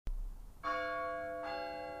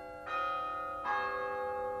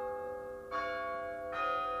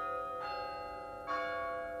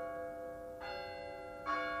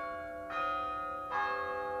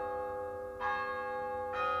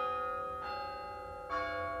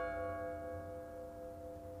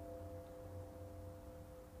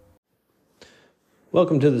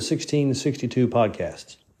Welcome to the 1662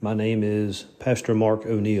 podcast. My name is Pastor Mark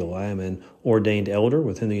O'Neill. I am an ordained elder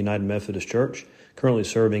within the United Methodist Church, currently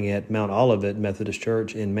serving at Mount Olivet Methodist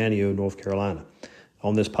Church in Manteo, North Carolina.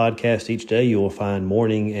 On this podcast each day, you will find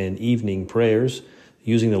morning and evening prayers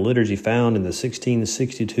using the liturgy found in the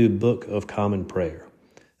 1662 Book of Common Prayer.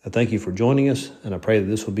 I thank you for joining us, and I pray that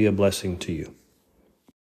this will be a blessing to you.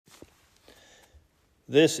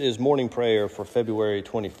 This is morning prayer for February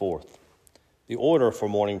 24th. The order for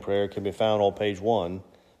morning prayer can be found on page 1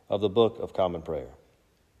 of the Book of Common Prayer.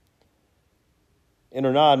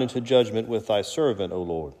 Enter not into judgment with thy servant, O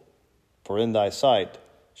Lord, for in thy sight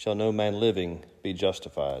shall no man living be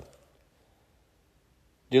justified.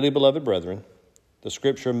 Dearly beloved brethren, the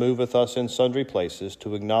Scripture moveth us in sundry places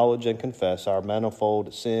to acknowledge and confess our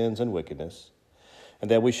manifold sins and wickedness, and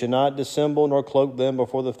that we should not dissemble nor cloak them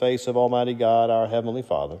before the face of Almighty God, our Heavenly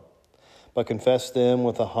Father, but confess them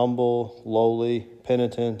with a humble, lowly,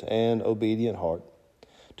 penitent, and obedient heart,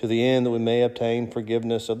 to the end that we may obtain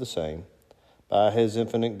forgiveness of the same by his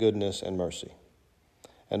infinite goodness and mercy.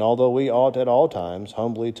 And although we ought at all times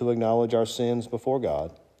humbly to acknowledge our sins before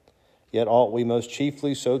God, yet ought we most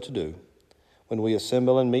chiefly so to do when we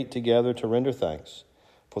assemble and meet together to render thanks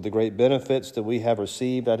for the great benefits that we have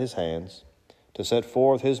received at his hands, to set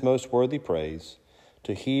forth his most worthy praise,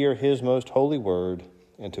 to hear his most holy word,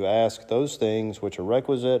 and to ask those things which are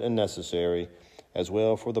requisite and necessary, as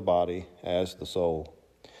well for the body as the soul.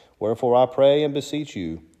 Wherefore I pray and beseech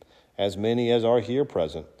you, as many as are here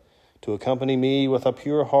present, to accompany me with a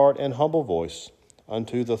pure heart and humble voice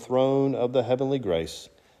unto the throne of the heavenly grace,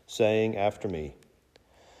 saying after me,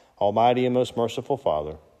 Almighty and most merciful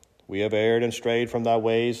Father, we have erred and strayed from thy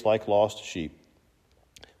ways like lost sheep.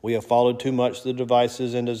 We have followed too much the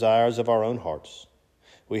devices and desires of our own hearts.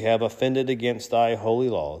 We have offended against thy holy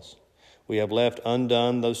laws. We have left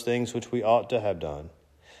undone those things which we ought to have done,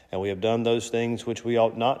 and we have done those things which we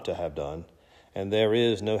ought not to have done, and there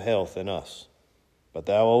is no health in us. But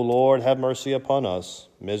thou, O Lord, have mercy upon us,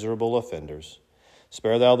 miserable offenders.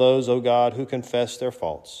 Spare thou those, O God, who confess their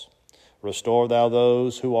faults. Restore thou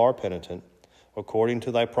those who are penitent, according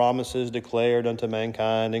to thy promises declared unto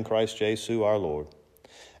mankind in Christ Jesus our Lord.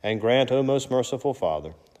 And grant, O most merciful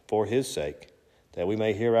Father, for his sake, that we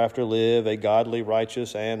may hereafter live a godly,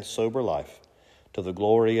 righteous, and sober life, to the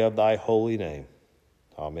glory of thy holy name.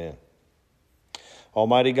 Amen.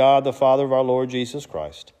 Almighty God, the Father of our Lord Jesus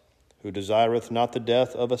Christ, who desireth not the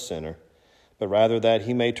death of a sinner, but rather that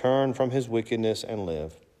he may turn from his wickedness and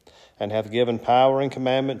live, and hath given power and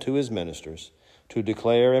commandment to his ministers, to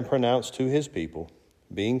declare and pronounce to his people,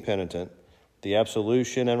 being penitent, the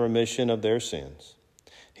absolution and remission of their sins.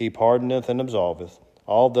 He pardoneth and absolveth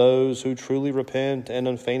all those who truly repent and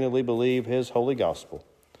unfeignedly believe his holy gospel.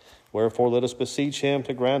 Wherefore let us beseech him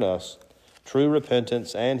to grant us true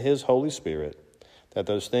repentance and his Holy Spirit, that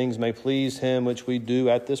those things may please him which we do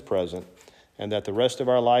at this present, and that the rest of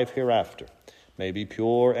our life hereafter may be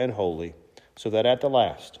pure and holy, so that at the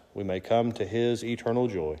last we may come to his eternal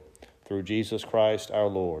joy, through Jesus Christ our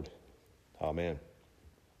Lord. Amen.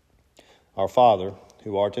 Our Father,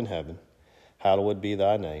 who art in heaven, hallowed be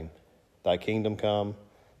thy name. Thy kingdom come,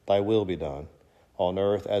 thy will be done, on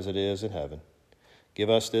earth as it is in heaven.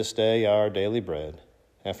 Give us this day our daily bread,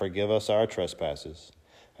 and forgive us our trespasses,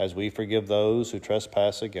 as we forgive those who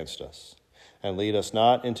trespass against us. And lead us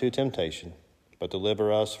not into temptation, but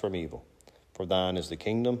deliver us from evil. For thine is the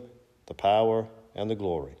kingdom, the power, and the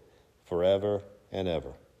glory, forever and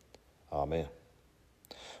ever. Amen.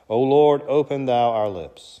 O Lord, open thou our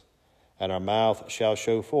lips, and our mouth shall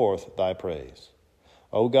show forth thy praise.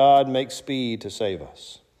 O God, make speed to save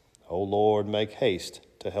us. O Lord, make haste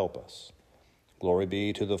to help us. Glory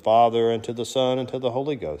be to the Father, and to the Son, and to the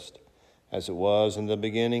Holy Ghost, as it was in the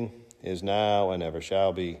beginning, is now, and ever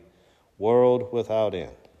shall be, world without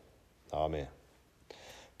end. Amen.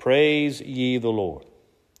 Praise ye the Lord.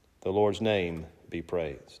 The Lord's name be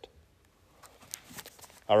praised.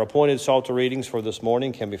 Our appointed Psalter readings for this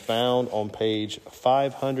morning can be found on page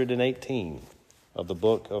 518 of the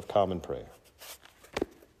Book of Common Prayer.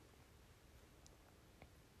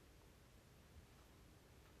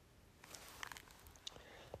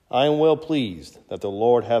 I am well pleased that the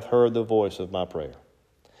Lord hath heard the voice of my prayer,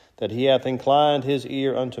 that he hath inclined his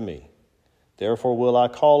ear unto me. Therefore will I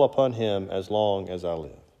call upon him as long as I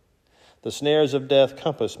live. The snares of death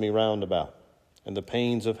compass me round about, and the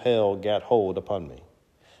pains of hell gat hold upon me.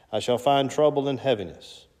 I shall find trouble and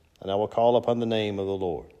heaviness, and I will call upon the name of the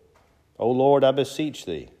Lord. O Lord, I beseech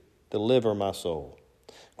thee, deliver my soul.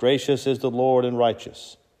 Gracious is the Lord and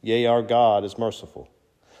righteous, yea, our God is merciful.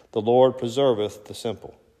 The Lord preserveth the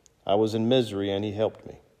simple. I was in misery, and he helped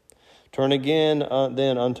me. Turn again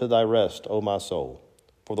then unto thy rest, O my soul,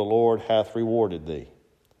 for the Lord hath rewarded thee.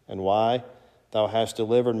 And why? Thou hast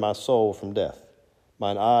delivered my soul from death,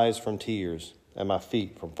 mine eyes from tears, and my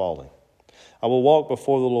feet from falling. I will walk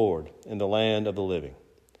before the Lord in the land of the living.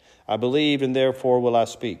 I believed, and therefore will I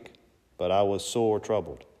speak, but I was sore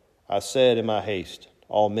troubled. I said in my haste,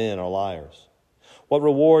 all men are liars. What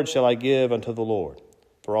reward shall I give unto the Lord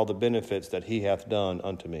for all the benefits that he hath done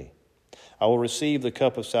unto me? I will receive the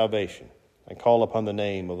cup of salvation and call upon the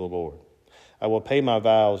name of the Lord. I will pay my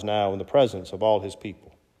vows now in the presence of all his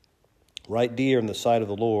people. Right dear in the sight of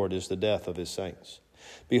the Lord is the death of his saints.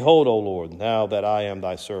 Behold, O Lord, now that I am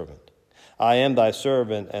thy servant. I am thy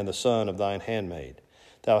servant and the son of thine handmaid.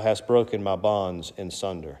 Thou hast broken my bonds in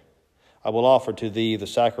sunder. I will offer to thee the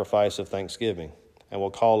sacrifice of thanksgiving, and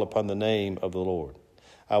will call upon the name of the Lord.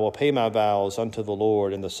 I will pay my vows unto the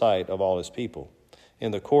Lord in the sight of all his people,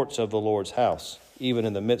 in the courts of the Lord's house, even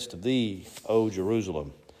in the midst of thee, O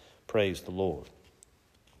Jerusalem. Praise the Lord.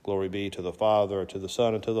 Glory be to the Father, to the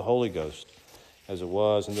Son, and to the Holy Ghost, as it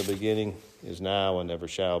was in the beginning, is now, and ever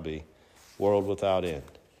shall be, world without end.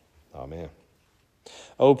 Amen.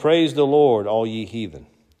 O praise the Lord, all ye heathen.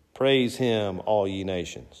 Praise him, all ye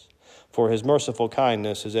nations. For his merciful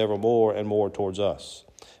kindness is ever more and more towards us,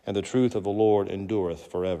 and the truth of the Lord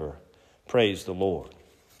endureth forever. Praise the Lord.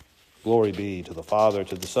 Glory be to the Father,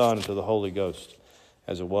 to the Son, and to the Holy Ghost,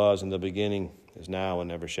 as it was in the beginning, is now,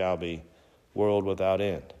 and ever shall be, world without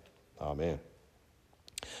end. Amen.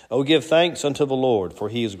 O give thanks unto the Lord, for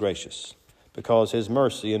he is gracious, because his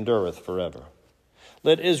mercy endureth forever.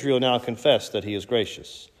 Let Israel now confess that he is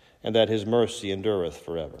gracious, and that his mercy endureth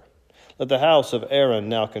forever. Let the house of Aaron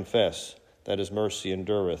now confess that his mercy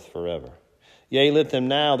endureth forever. Yea, let them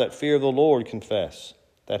now that fear the Lord confess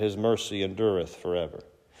that his mercy endureth forever.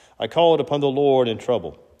 I called upon the Lord in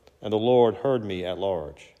trouble, and the Lord heard me at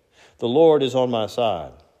large. The Lord is on my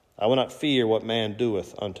side. I will not fear what man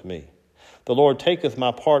doeth unto me. The Lord taketh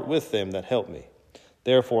my part with them that help me.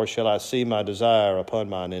 Therefore shall I see my desire upon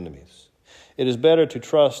mine enemies. It is better to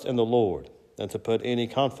trust in the Lord than to put any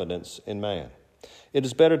confidence in man. It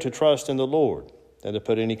is better to trust in the Lord than to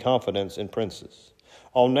put any confidence in princes.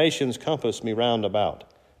 All nations compass me round about,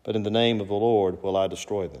 but in the name of the Lord will I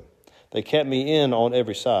destroy them. They kept me in on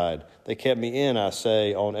every side. They kept me in, I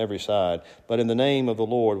say, on every side, but in the name of the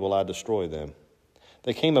Lord will I destroy them.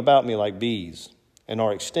 They came about me like bees, and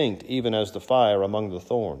are extinct even as the fire among the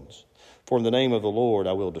thorns. For in the name of the Lord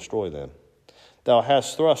I will destroy them. Thou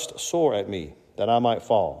hast thrust sore at me, that I might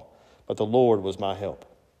fall, but the Lord was my help.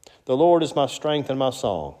 The Lord is my strength and my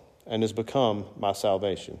song, and is become my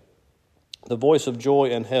salvation. The voice of joy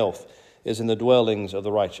and health is in the dwellings of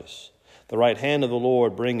the righteous. The right hand of the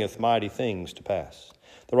Lord bringeth mighty things to pass.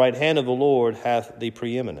 The right hand of the Lord hath the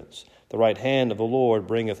preeminence. The right hand of the Lord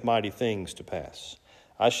bringeth mighty things to pass.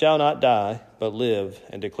 I shall not die, but live,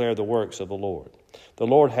 and declare the works of the Lord. The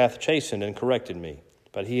Lord hath chastened and corrected me,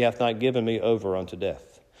 but he hath not given me over unto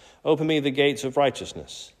death. Open me the gates of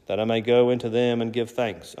righteousness, that I may go into them and give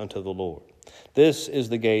thanks unto the Lord. This is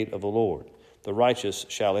the gate of the Lord. The righteous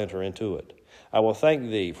shall enter into it. I will thank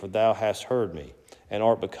thee, for thou hast heard me, and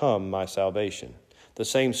art become my salvation. The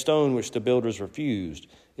same stone which the builders refused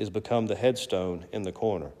is become the headstone in the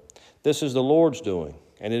corner. This is the Lord's doing,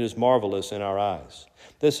 and it is marvelous in our eyes.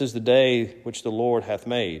 This is the day which the Lord hath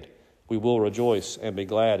made. We will rejoice and be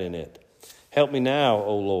glad in it. Help me now,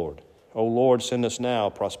 O Lord. O Lord, send us now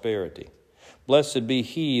prosperity. Blessed be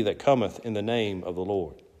he that cometh in the name of the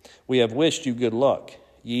Lord. We have wished you good luck,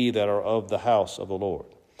 ye that are of the house of the Lord.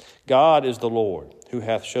 God is the Lord, who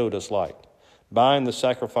hath showed us light. Bind the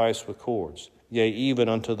sacrifice with cords, yea, even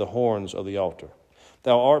unto the horns of the altar.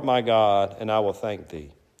 Thou art my God, and I will thank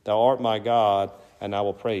thee. Thou art my God, and I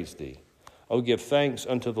will praise thee. O give thanks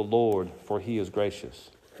unto the Lord, for he is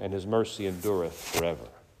gracious, and his mercy endureth forever.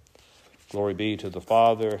 Glory be to the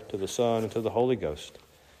Father, to the Son, and to the Holy Ghost,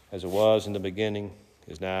 as it was in the beginning,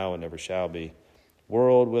 is now, and ever shall be,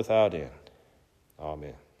 world without end.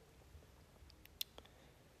 Amen.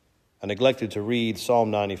 I neglected to read Psalm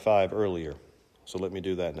 95 earlier, so let me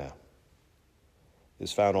do that now.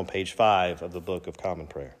 It's found on page 5 of the Book of Common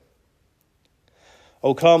Prayer.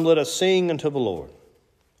 O come, let us sing unto the Lord.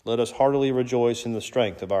 Let us heartily rejoice in the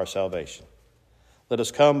strength of our salvation. Let us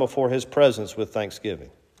come before his presence with thanksgiving,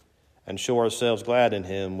 and show ourselves glad in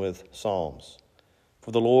him with psalms. For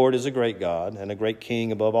the Lord is a great God, and a great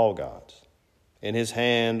King above all gods. In his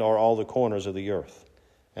hand are all the corners of the earth,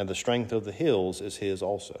 and the strength of the hills is his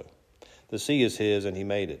also. The sea is his, and he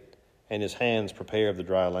made it, and his hands prepared the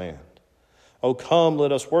dry land. O come,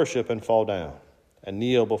 let us worship and fall down, and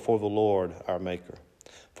kneel before the Lord our Maker.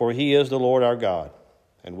 For he is the Lord our God,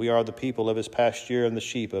 and we are the people of his pasture and the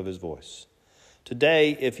sheep of his voice.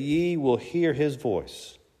 Today, if ye will hear his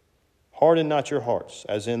voice, harden not your hearts,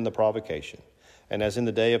 as in the provocation, and as in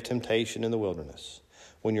the day of temptation in the wilderness,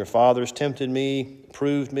 when your fathers tempted me,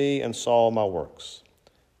 proved me, and saw my works.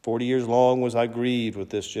 40 years long was I grieved with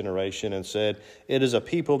this generation, and said, It is a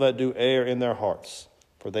people that do err in their hearts,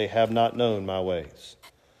 for they have not known my ways.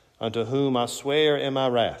 Unto whom I swear in my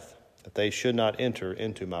wrath, that they should not enter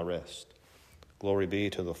into my rest. Glory be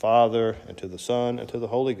to the Father, and to the Son, and to the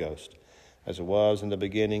Holy Ghost, as it was in the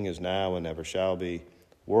beginning, is now, and ever shall be,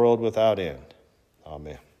 world without end.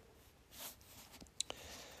 Amen.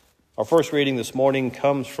 Our first reading this morning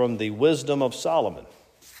comes from the Wisdom of Solomon,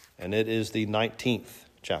 and it is the 19th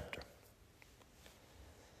chapter.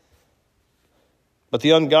 But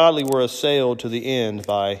the ungodly were assailed to the end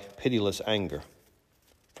by pitiless anger,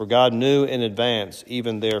 for God knew in advance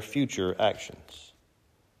even their future actions.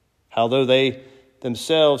 How though they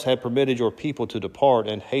themselves had permitted your people to depart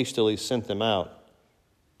and hastily sent them out,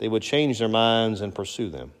 they would change their minds and pursue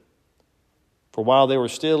them. For while they were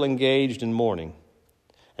still engaged in mourning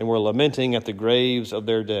and were lamenting at the graves of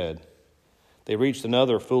their dead, they reached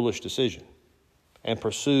another foolish decision and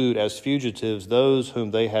pursued as fugitives those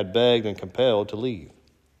whom they had begged and compelled to leave.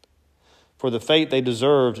 For the fate they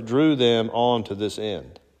deserved drew them on to this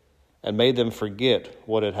end and made them forget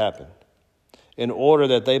what had happened, in order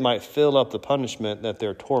that they might fill up the punishment that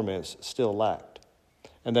their torments still lacked,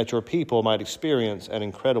 and that your people might experience an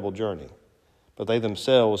incredible journey, but they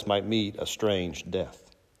themselves might meet a strange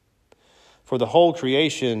death. For the whole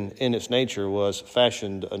creation in its nature was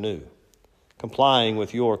fashioned anew, complying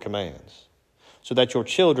with your commands, so that your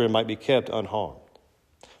children might be kept unharmed.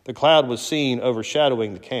 The cloud was seen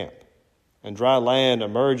overshadowing the camp, and dry land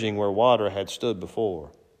emerging where water had stood before,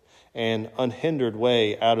 an unhindered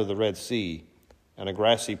way out of the Red Sea, and a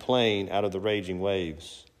grassy plain out of the raging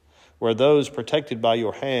waves, where those protected by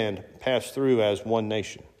your hand passed through as one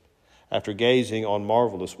nation, after gazing on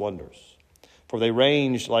marvelous wonders. For they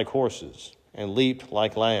ranged like horses and leaped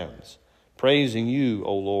like lambs, praising you,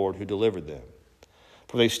 O Lord, who delivered them.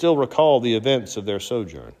 For they still recall the events of their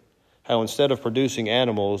sojourn, how instead of producing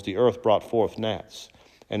animals, the earth brought forth gnats,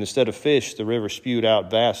 and instead of fish, the river spewed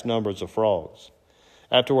out vast numbers of frogs.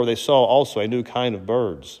 Afterward they saw also a new kind of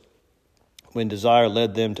birds, when desire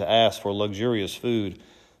led them to ask for luxurious food,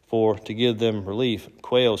 for to give them relief,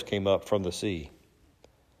 quails came up from the sea.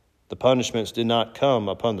 The punishments did not come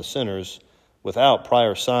upon the sinners without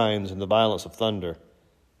prior signs and the violence of thunder,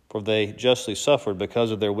 for they justly suffered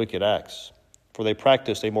because of their wicked acts, for they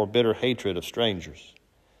practiced a more bitter hatred of strangers.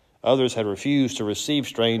 Others had refused to receive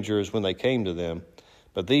strangers when they came to them,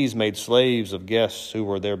 but these made slaves of guests who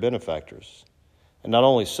were their benefactors. And not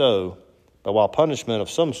only so, but while punishment of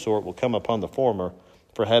some sort will come upon the former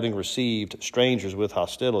for having received strangers with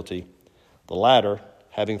hostility, the latter,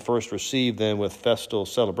 having first received them with festal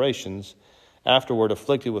celebrations, afterward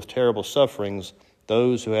afflicted with terrible sufferings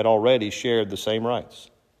those who had already shared the same rights.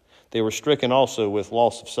 They were stricken also with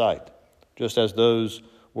loss of sight, just as those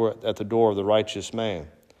were at the door of the righteous man,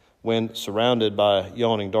 when, surrounded by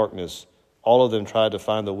yawning darkness, all of them tried to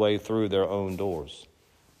find the way through their own doors.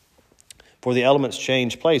 For the elements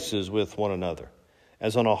change places with one another.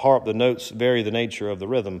 As on a harp, the notes vary the nature of the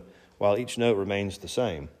rhythm, while each note remains the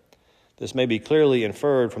same. This may be clearly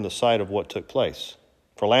inferred from the sight of what took place.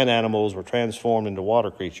 For land animals were transformed into water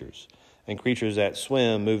creatures, and creatures that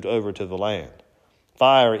swim moved over to the land.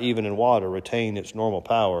 Fire, even in water, retained its normal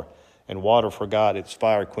power, and water forgot its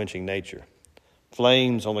fire-quenching nature.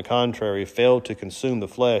 Flames, on the contrary, failed to consume the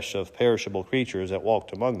flesh of perishable creatures that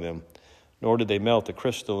walked among them, nor did they melt the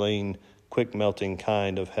crystalline, quick-melting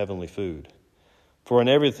kind of heavenly food. For in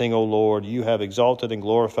everything, O Lord, you have exalted and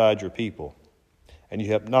glorified your people, and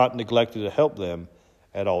you have not neglected to help them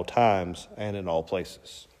at all times and in all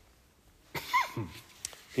places.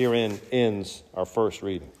 Herein ends our first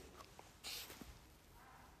reading.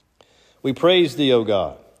 We praise thee, O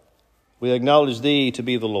God. We acknowledge thee to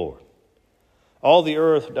be the Lord. All the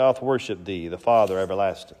earth doth worship thee, the Father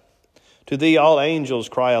everlasting. To thee all angels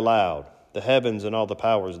cry aloud, the heavens and all the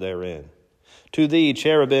powers therein. To thee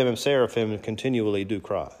cherubim and seraphim continually do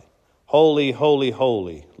cry, Holy, holy,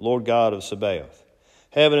 holy, Lord God of Sabaoth.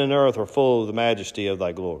 Heaven and earth are full of the majesty of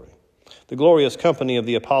thy glory. The glorious company of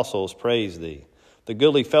the apostles praise thee. The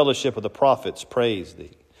goodly fellowship of the prophets praise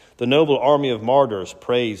thee. The noble army of martyrs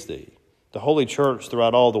praise thee. The holy church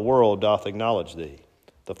throughout all the world doth acknowledge thee,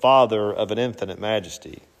 the Father of an infinite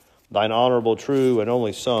majesty, thine honorable, true, and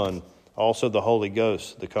only Son, also the Holy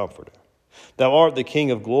Ghost, the Comforter. Thou art the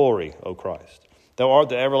King of glory, O Christ. Thou art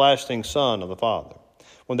the everlasting Son of the Father.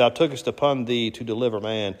 When thou tookest upon thee to deliver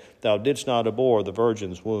man, thou didst not abhor the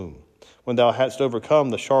virgin's womb. When thou hadst overcome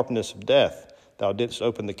the sharpness of death, thou didst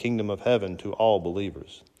open the kingdom of heaven to all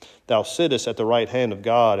believers. Thou sittest at the right hand of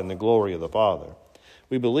God in the glory of the Father.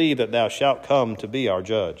 We believe that thou shalt come to be our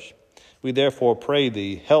judge. We therefore pray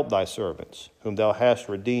thee, help thy servants, whom thou hast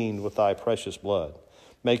redeemed with thy precious blood.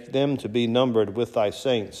 Make them to be numbered with thy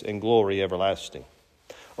saints in glory everlasting.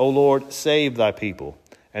 O Lord, save thy people,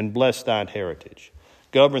 and bless thine heritage.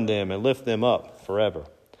 Govern them and lift them up forever.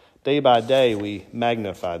 Day by day we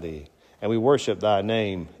magnify thee, and we worship thy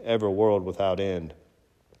name, ever world without end.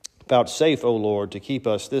 Vouchsafe, O Lord, to keep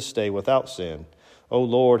us this day without sin. O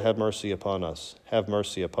Lord, have mercy upon us. Have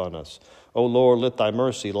mercy upon us. O Lord, let thy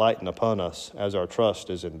mercy lighten upon us, as our trust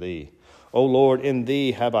is in thee. O Lord, in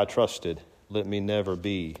thee have I trusted. Let me never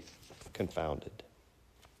be confounded.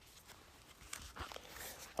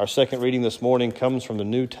 Our second reading this morning comes from the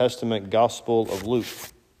New Testament Gospel of Luke,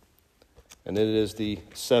 and it is the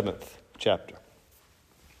 7th chapter.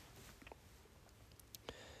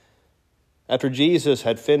 After Jesus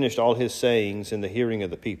had finished all his sayings in the hearing of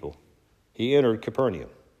the people, he entered Capernaum.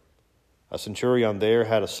 A centurion there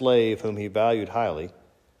had a slave whom he valued highly,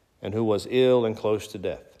 and who was ill and close to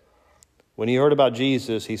death. When he heard about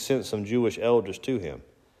Jesus, he sent some Jewish elders to him,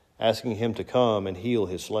 asking him to come and heal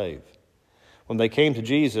his slave. When they came to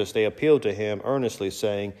Jesus, they appealed to him earnestly,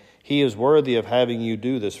 saying, "He is worthy of having you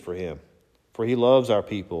do this for him, for he loves our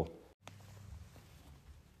people."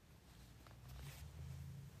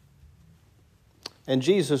 And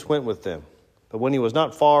Jesus went with them. But when he was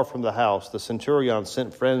not far from the house, the centurion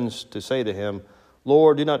sent friends to say to him,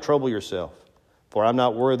 "Lord, do not trouble yourself, for I am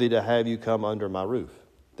not worthy to have you come under my roof.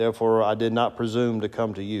 Therefore I did not presume to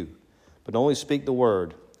come to you, but only speak the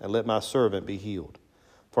word, and let my servant be healed.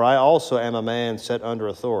 For I also am a man set under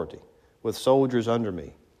authority, with soldiers under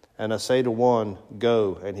me. And I say to one,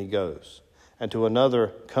 'Go,' and he goes. And to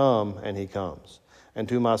another, 'Come,' and he comes. And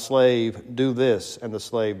to my slave, 'Do this,' and the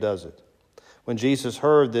slave does it." When Jesus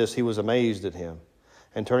heard this, he was amazed at him.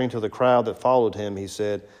 And turning to the crowd that followed him, he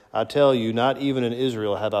said, "I tell you, not even in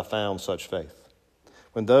Israel have I found such faith."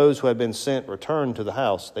 When those who had been sent returned to the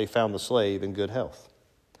house, they found the slave in good health.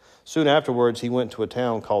 Soon afterwards, he went to a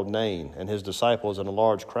town called Nain, and his disciples and a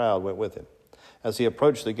large crowd went with him. As he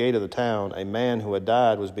approached the gate of the town, a man who had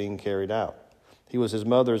died was being carried out. He was his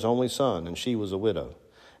mother's only son, and she was a widow,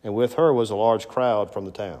 and with her was a large crowd from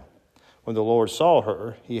the town. When the Lord saw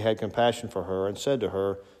her, he had compassion for her and said to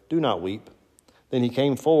her, "Do not weep." Then he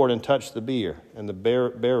came forward and touched the bier, and the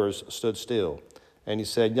bearers stood still. And he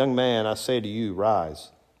said, "Young man, I say to you,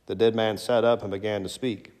 rise." The dead man sat up and began to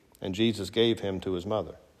speak, and Jesus gave him to his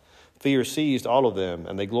mother. Fear seized all of them,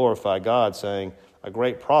 and they glorified God, saying, "A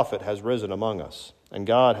great prophet has risen among us, and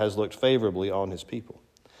God has looked favorably on his people."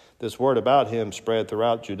 This word about him spread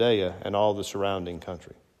throughout Judea and all the surrounding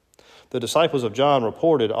country. The disciples of John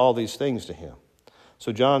reported all these things to him.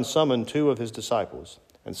 So John summoned 2 of his disciples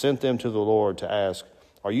and sent them to the Lord to ask,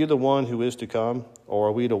 "Are you the one who is to come, or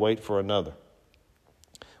are we to wait for another?"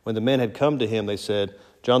 When the men had come to him, they said,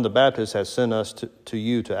 "John the Baptist has sent us to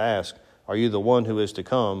you to ask, 'Are you the one who is to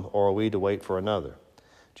come, or are we to wait for another?'"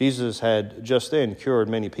 Jesus had just then cured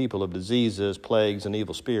many people of diseases, plagues, and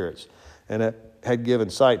evil spirits, and had given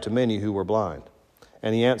sight to many who were blind.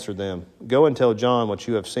 And he answered them, "Go and tell John what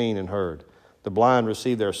you have seen and heard. The blind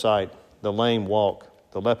receive their sight, the lame walk,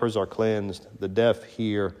 the lepers are cleansed, the deaf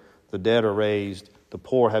hear, the dead are raised, the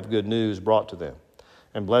poor have good news brought to them.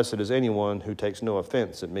 And blessed is anyone who takes no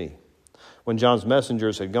offense at me." When John's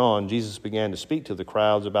messengers had gone, Jesus began to speak to the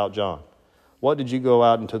crowds about John. "What did you go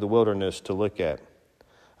out into the wilderness to look at?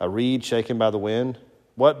 A reed shaken by the wind?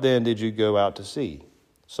 What then did you go out to see?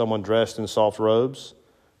 Someone dressed in soft robes?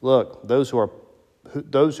 Look, those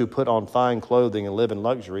who put on fine clothing and live in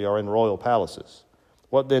luxury are in royal palaces.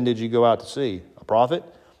 What then did you go out to see? A prophet?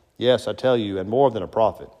 Yes, I tell you, and more than a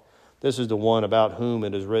prophet. This is the one about whom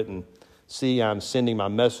it is written, 'See, I am sending my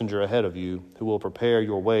messenger ahead of you, who will prepare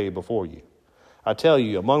your way before you.' I tell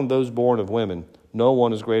you, among those born of women, no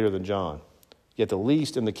one is greater than John. Yet the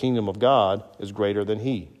least in the kingdom of God is greater than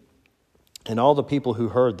he." And all the people who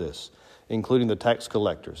heard this, including the tax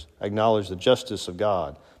collectors, acknowledged the justice of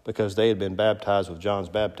God, because they had been baptized with John's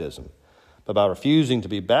baptism. But by refusing to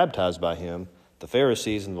be baptized by him, the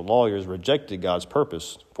Pharisees and the lawyers rejected God's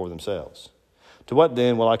purpose for themselves. To what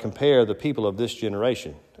then will I compare the people of this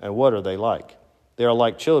generation, and what are they like? They are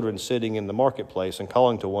like children sitting in the marketplace and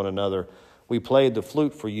calling to one another, "We played the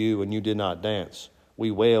flute for you, and you did not dance. We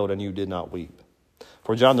wailed, and you did not weep."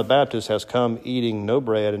 For John the Baptist has come eating no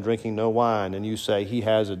bread and drinking no wine, and you say, "He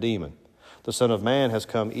has a demon." The Son of Man has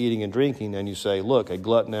come eating and drinking, and you say, "Look, a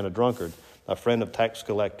glutton and a drunkard, a friend of tax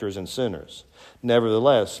collectors and sinners.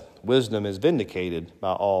 Nevertheless, wisdom is vindicated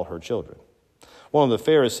by all her children. One of the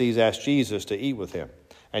Pharisees asked Jesus to eat with him,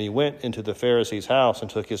 and he went into the Pharisee's house and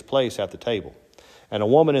took his place at the table. And a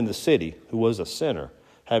woman in the city, who was a sinner,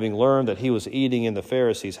 having learned that he was eating in the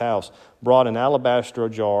Pharisee's house, brought an alabaster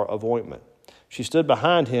jar of ointment. She stood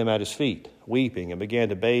behind him at his feet, weeping, and began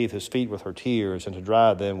to bathe his feet with her tears and to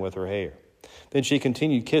dry them with her hair. Then she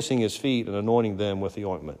continued kissing his feet and anointing them with the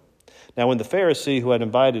ointment. Now when the Pharisee who had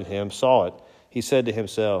invited him saw it, he said to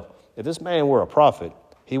himself, "If this man were a prophet,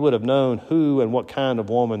 he would have known who and what kind of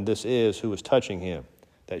woman this is who is touching him,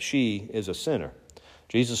 that she is a sinner."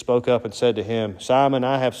 Jesus spoke up and said to him, "Simon,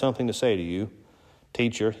 I have something to say to you."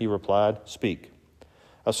 "Teacher," he replied, "speak."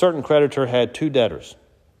 A certain creditor had 2 debtors.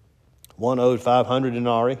 One owed 500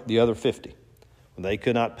 denarii, the other 50. When they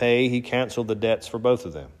could not pay, he canceled the debts for both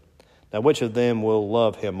of them. Now which of them will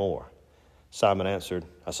love him more? Simon answered,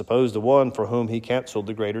 "I suppose the one for whom he canceled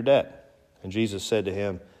the greater debt." And Jesus said to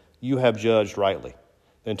him, "You have judged rightly."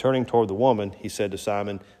 Then turning toward the woman, he said to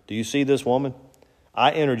Simon, "Do you see this woman?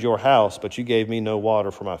 I entered your house, but you gave me no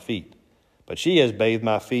water for my feet. But she has bathed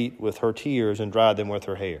my feet with her tears and dried them with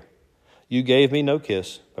her hair. You gave me no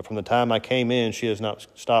kiss, but from the time I came in, she has not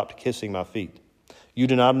stopped kissing my feet. You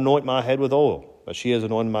did not anoint my head with oil, but she has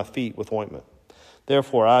anointed my feet with ointment.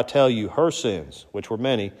 Therefore I tell you, her sins, which were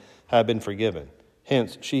many, have been forgiven.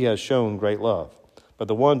 Hence she has shown great love. But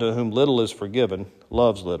the one to whom little is forgiven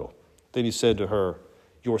loves little." Then he said to her,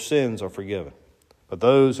 "Your sins are forgiven." But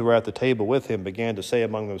those who were at the table with him began to say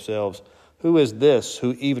among themselves, "Who is this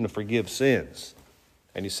who even forgives sins?"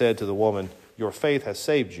 And he said to the woman, "Your faith has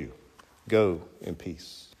saved you. Go in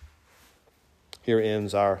peace." Here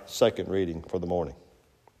ends our second reading for the morning.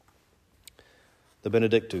 The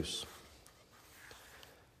Benedictus.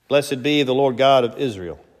 Blessed be the Lord God of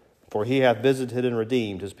Israel, for he hath visited and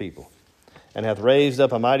redeemed his people, and hath raised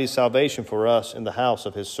up a mighty salvation for us in the house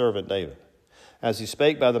of his servant David, as he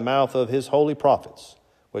spake by the mouth of his holy prophets,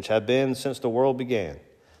 which have been since the world began,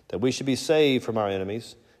 that we should be saved from our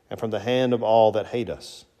enemies and from the hand of all that hate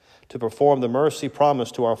us, to perform the mercy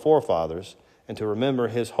promised to our forefathers, and to remember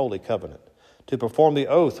his holy covenant, to perform the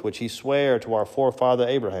oath which he sware to our forefather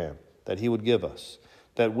Abraham, that he would give us,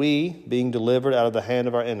 that we, being delivered out of the hand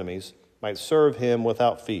of our enemies, might serve him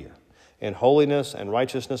without fear, in holiness and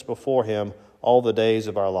righteousness before him all the days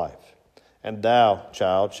of our life. And thou,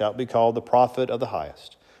 child, shalt be called the prophet of the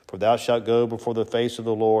highest, for thou shalt go before the face of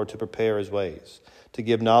the Lord to prepare his ways, to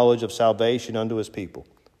give knowledge of salvation unto his people,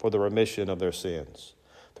 for the remission of their sins.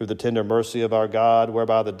 Through the tender mercy of our God,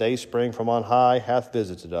 whereby the dayspring from on high hath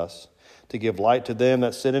visited us, to give light to them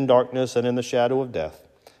that sit in darkness and in the shadow of death,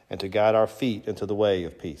 and to guide our feet into the way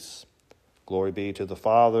of peace. Glory be to the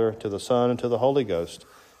Father, to the Son, and to the Holy Ghost,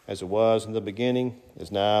 as it was in the beginning,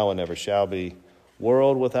 is now, and ever shall be,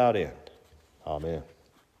 world without end. Amen.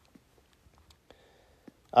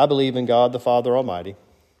 I believe in God the Father Almighty,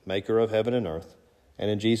 maker of heaven and earth, and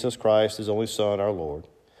in Jesus Christ, his only Son, our Lord,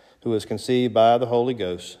 who was conceived by the Holy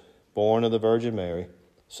Ghost, born of the Virgin Mary,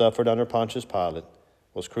 suffered under Pontius Pilate,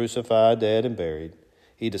 was crucified, dead, and buried.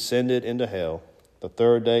 He descended into hell. The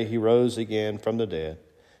third day he rose again from the dead.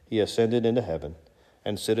 He ascended into heaven,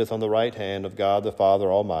 and sitteth on the right hand of God the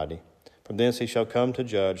Father Almighty. From thence he shall come to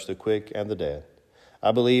judge the quick and the dead.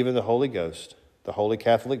 I believe in the Holy Ghost, the Holy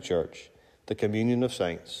Catholic Church, the communion of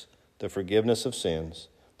saints, the forgiveness of sins,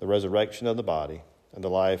 the resurrection of the body, and the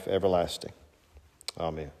life everlasting.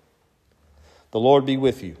 Amen. The Lord be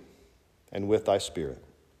with you, and with thy spirit.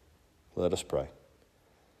 Let us pray.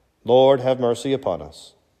 Lord, have mercy upon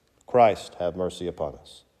us. Christ, have mercy upon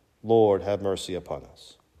us. Lord, have mercy upon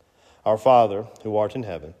us. Our Father, who art in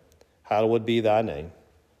heaven, hallowed be thy name.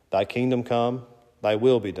 Thy kingdom come, thy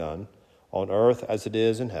will be done, on earth as it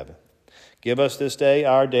is in heaven. Give us this day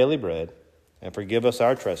our daily bread, and forgive us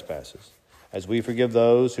our trespasses, as we forgive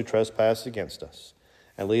those who trespass against us.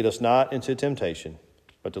 And lead us not into temptation,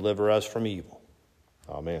 but deliver us from evil.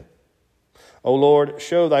 Amen. O Lord,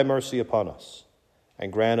 show thy mercy upon us,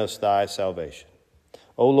 and grant us thy salvation.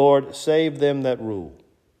 O Lord, save them that rule,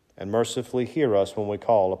 and mercifully hear us when we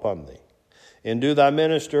call upon thee. Endue thy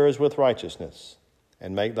ministers with righteousness,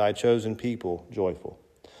 and make thy chosen people joyful.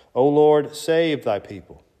 O Lord, save thy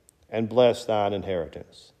people, and bless thine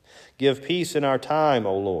inheritance. Give peace in our time,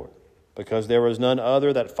 O Lord, because there is none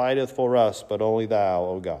other that fighteth for us, but only thou,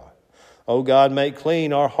 O God. O God, make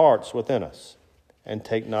clean our hearts within us, and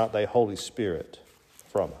take not thy Holy Spirit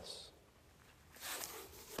from us.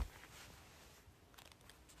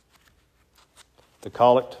 The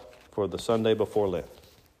Collect for the Sunday before Lent.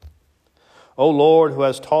 O Lord, who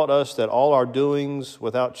has taught us that all our doings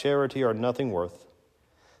without charity are nothing worth,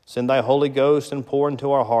 Send thy Holy Ghost and pour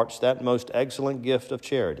into our hearts that most excellent gift of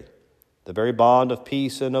charity, the very bond of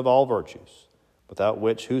peace and of all virtues, without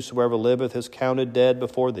which whosoever liveth is counted dead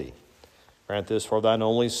before thee. Grant this for thine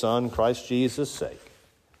only Son, Christ Jesus' sake.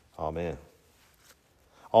 Amen.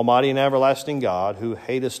 Almighty and everlasting God, who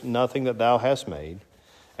hatest nothing that thou hast made,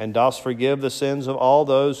 and dost forgive the sins of all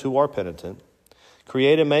those who are penitent,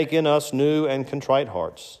 create and make in us new and contrite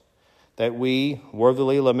hearts, that we,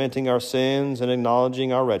 worthily lamenting our sins and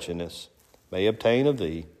acknowledging our wretchedness, may obtain of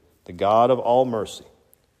thee, the God of all mercy,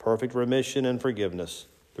 perfect remission and forgiveness,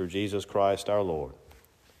 through Jesus Christ our Lord.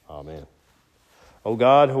 Amen. O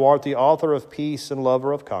God, who art the author of peace and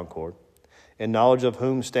lover of concord, in knowledge of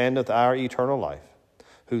whom standeth our eternal life,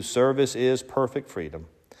 whose service is perfect freedom,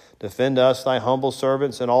 defend us, thy humble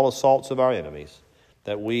servants, in all assaults of our enemies,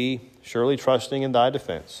 that we, surely trusting in thy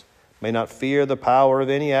defense, may not fear the power of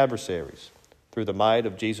any adversaries, through the might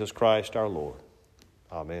of Jesus Christ our Lord.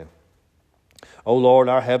 Amen. O Lord,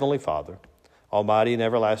 our heavenly Father, almighty and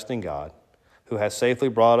everlasting God, who hast safely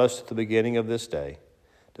brought us to the beginning of this day,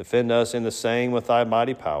 defend us in the same with thy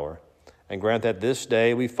mighty power, and grant that this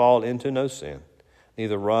day we fall into no sin,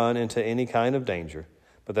 neither run into any kind of danger,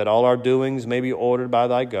 but that all our doings may be ordered by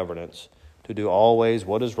thy governance, to do always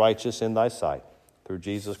what is righteous in thy sight, through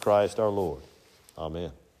Jesus Christ our Lord.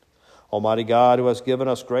 Amen. Almighty God, who hast given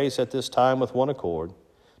us grace at this time with one accord,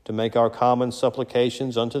 to make our common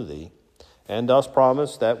supplications unto thee, and dost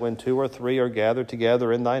promise that when 2 or 3 are gathered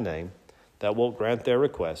together in thy name, thou wilt grant their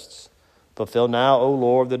requests. Fulfill now, O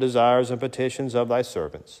Lord, the desires and petitions of thy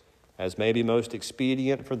servants, as may be most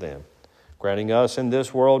expedient for them, granting us in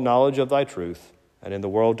this world knowledge of thy truth, and in the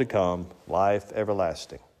world to come, life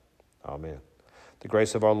everlasting. Amen. The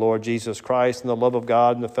grace of our Lord Jesus Christ, and the love of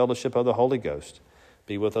God, and the fellowship of the Holy Ghost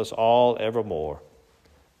be with us all evermore.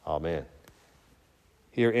 Amen.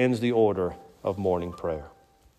 Here ends the order of morning prayer.